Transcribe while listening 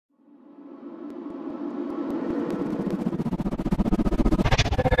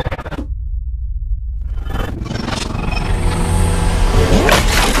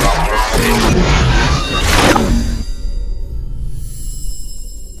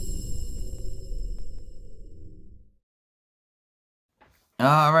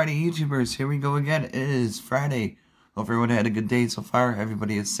Alrighty, YouTubers, here we go again. It is Friday. Hope everyone had a good day so far.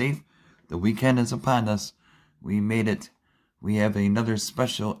 Everybody is safe. The weekend is upon us. We made it. We have another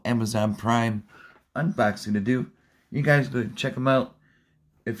special Amazon Prime unboxing to do. You guys go check them out.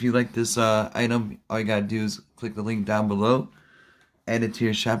 If you like this item, all you gotta do is click the link down below, add it to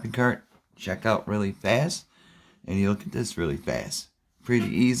your shopping cart, check out really fast, and you'll get this really fast.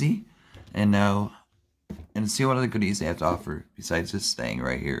 Pretty easy. And now, and see what other goodies they have to offer besides this thing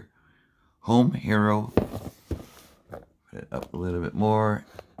right here. Home Hero. Put it up a little bit more.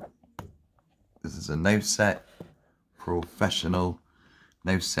 This is a knife set. Professional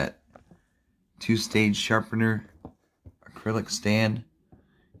knife set. 2-stage sharpener. Acrylic stand.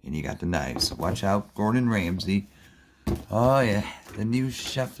 And you got the knives. Watch out, Gordon Ramsay. Oh yeah, the new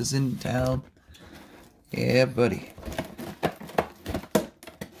chef is in town. Yeah, buddy.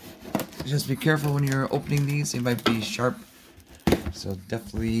 Just be careful when you're opening these. They might be sharp. So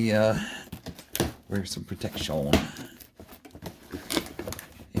definitely wear some protection.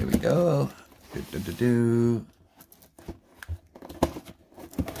 Here we go.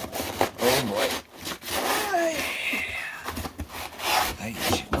 Oh boy.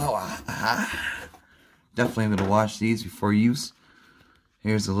 Definitely I'm going to wash these before use.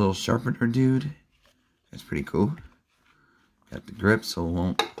 Here's a little sharpener dude. That's pretty cool. Got the grip so it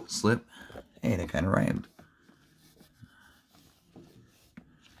won't slip. Hey, that kind of rhymed.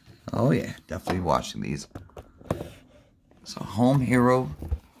 Oh yeah, definitely washing these. So Home Hero,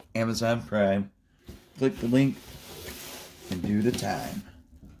 Amazon Prime. Click the link and do the time.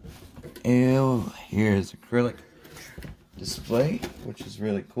 Ew, here's acrylic display, which is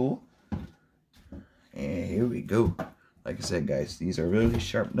really cool. And here we go. Like I said, guys, these are really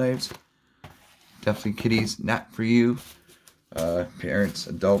sharp knives. Definitely kiddies, not for you. Parents,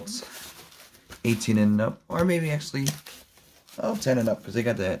 adults, 18 and up, or maybe actually 10 and up, because they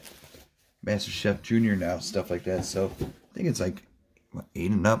got that Master Chef Junior now, stuff like that. So I think it's like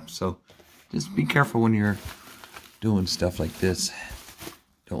 8 and up. So just be careful when you're doing stuff like this.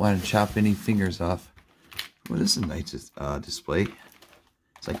 Don't want to chop any fingers off. Well, this is a nice display.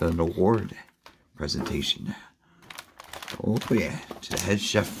 It's like an award presentation. Oh yeah, to the head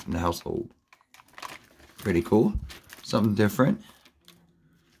chef in the household. Pretty cool. Something different.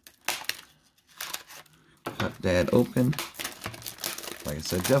 Cut that open. Like I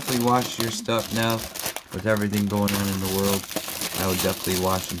said, definitely wash your stuff now. With everything going on in the world, I would definitely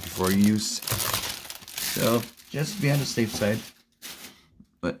wash them before use. So, just be on the safe side.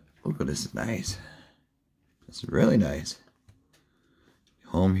 But, look at this, is nice. This is really nice.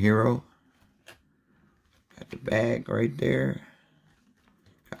 Home Hero. Got the bag right there.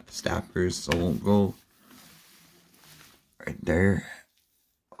 Got the stoppers so it won't go. Right there.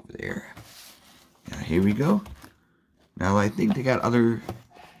 Over there. Now here we go. Now I think they got other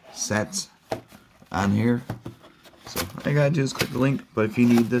sets on here. So all you gotta do is click the link. But if you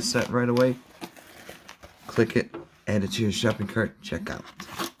need this set right away, click it, add it to your shopping cart, check out.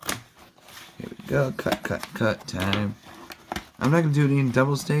 Here we go. Cut time. I'm not gonna do any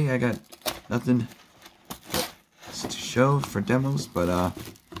doubles today. I got nothing to show for demos, but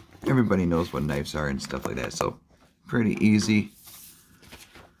everybody knows what knives are and stuff like that. So pretty easy.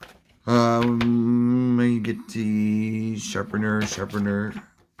 You get the sharpener.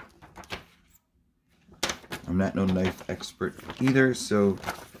 I'm not no knife expert either, so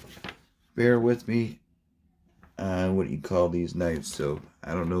bear with me on what you call these knives. So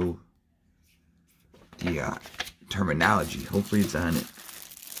I don't know the terminology. Hopefully it's on it.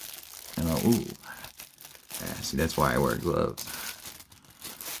 Ooh. Yeah, see, that's why I wear gloves.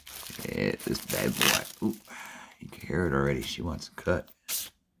 Yeah, this bad boy. Ooh. You can hear it already. She wants to cut.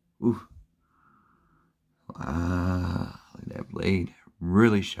 Ooh. Wow. Look at that blade.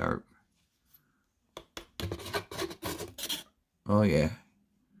 Really sharp. Oh, yeah.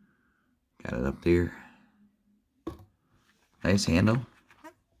 Got it up there. Nice handle.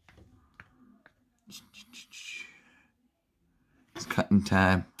 It's cutting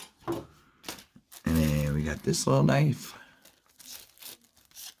time. And then we got this little knife.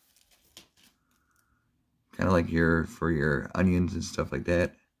 Kind of like for your onions and stuff like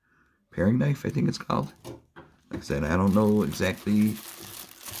that. Paring knife, I think it's called. Like I said, I don't know exactly the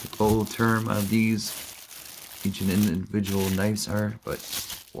full term of these. Each individual knives are, but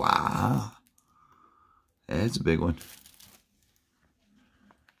wow. That's a big one.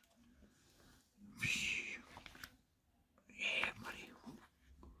 Yeah, buddy.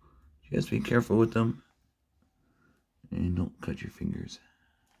 Just be careful with them. And don't cut your fingers.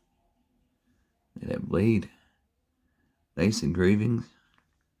 Look at that blade. Nice engravings.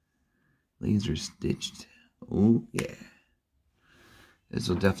 Laser stitched. Oh, yeah. This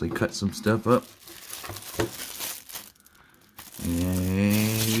will definitely cut some stuff up.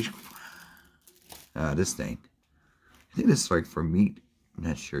 And this thing. I think this is like for meat. I'm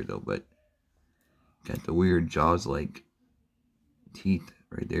not sure though, but got the weird jaws like teeth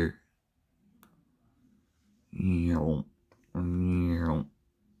right there.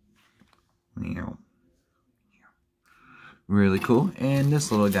 Really cool. And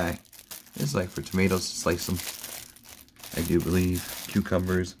this little guy. This is like for tomatoes to slice them. I do believe.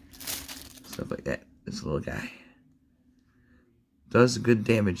 Cucumbers. Stuff like that. This little guy. Does good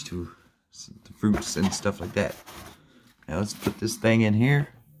damage to the fruits and stuff like that. Now let's put this thing in here.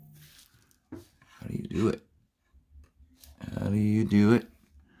 How do you do it? How do you do it?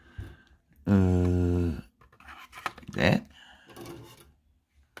 Like that.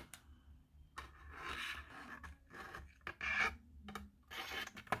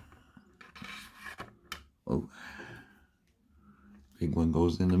 Oh. Big one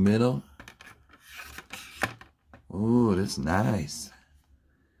goes in the middle. Oh, that's nice.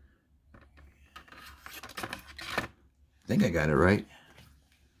 I think I got it right.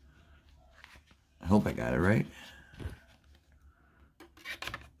 I hope I got it right.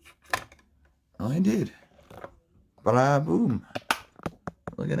 Oh, I did. Blah, boom.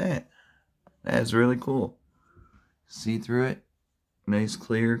 Look at that. That's really cool. See through it. Nice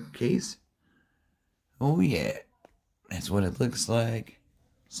clear case. Oh, yeah. That's what it looks like.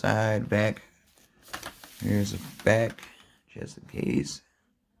 Side, back. Here's the back. Just in case.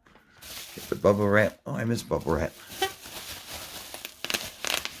 Get the bubble wrap. Oh, I missed bubble wrap.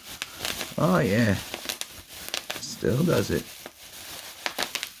 Oh, yeah. Still does it.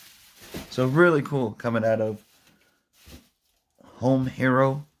 So really cool coming out of Home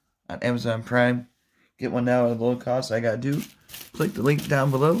Hero on Amazon Prime. Get one now at a low cost. All I gotta do, click the link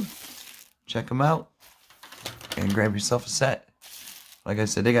down below. Check them out. And grab yourself a set. Like I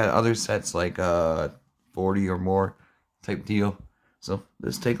said, they got other sets like 40 or more type deal. So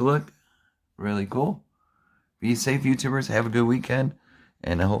let's take a look. Really cool. Be safe, YouTubers. Have a good weekend.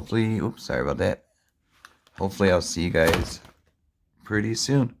 And hopefully, oops, sorry about that. Hopefully I'll see you guys pretty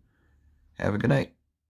soon. Have a good night.